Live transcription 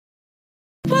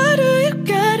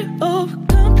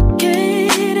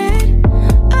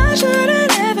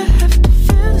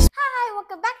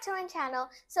my channel.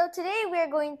 So today we're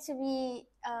going to be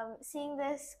seeing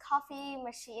this coffee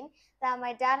machine that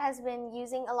my dad has been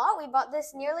using a lot. We bought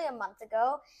this nearly a month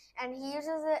ago and he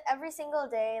uses it every single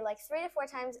day, like 3 to 4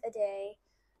 times a day.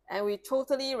 And we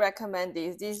totally recommend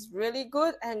this. This is really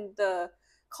good, and the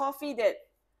coffee that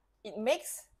it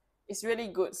makes is really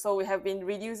good. So we have been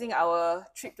reducing our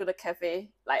trip to the cafe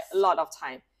like a lot of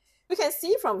time. You can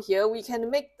see from here, we can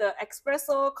make the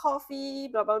espresso coffee,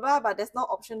 blah, blah, blah, but there's no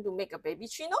option to make a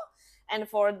babycino. And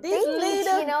for this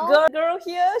little girl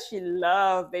here, she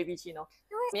loves babycino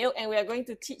milk, and we are going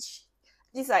to teach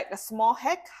this like a small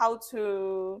hack how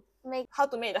to make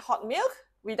the hot milk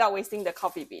without wasting the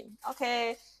coffee bean.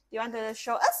 Okay, you want to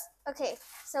show us? Okay,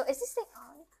 so is this thing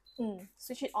on?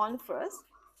 Switch it on first.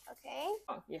 Okay.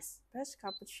 Oh, yes, press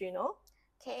cappuccino.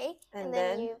 Okay, and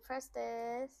then you press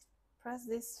this. Press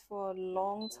this for a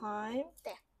long time.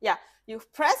 There. Yeah, you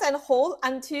press and hold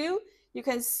until you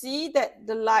can see that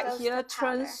the light here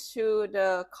turns to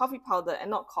the coffee powder and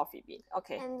not coffee bean.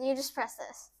 Okay. And you just press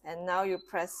this. And now you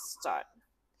press start.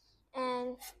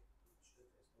 And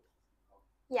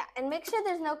yeah, and make sure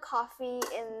there's no coffee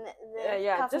in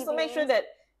the coffee just to make sure that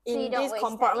in this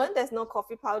compartment there's no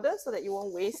coffee powder so that you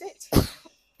won't waste it.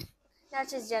 Now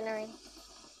it's just generating.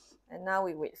 And now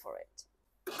we wait for it.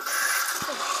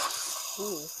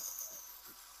 Ooh.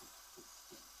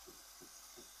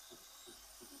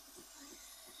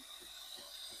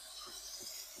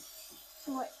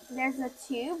 So there's a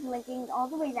tube linking all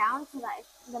the way down so that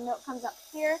the milk comes up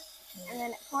here and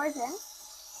then it pours in.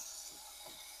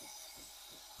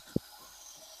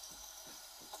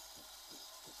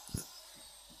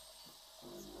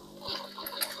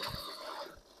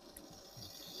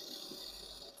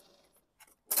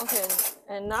 Okay,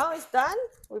 and now it's done.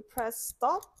 We press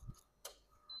stop.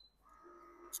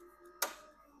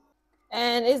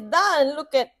 And it's done.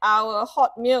 Look at our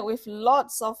hot milk with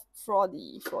lots of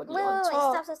frothy Wait, on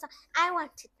top. Stop. I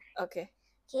want to. Okay.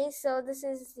 Okay, so this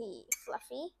is the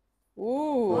fluffy.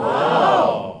 Ooh.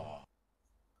 Wow.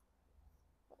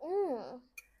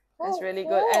 That's really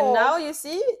good. And now you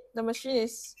see the machine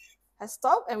has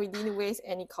stopped and we didn't waste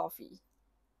any coffee.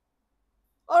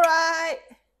 All right.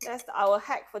 That's our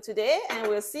hack for today, and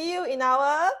we'll see you in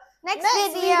our next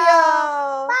video.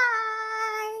 Bye.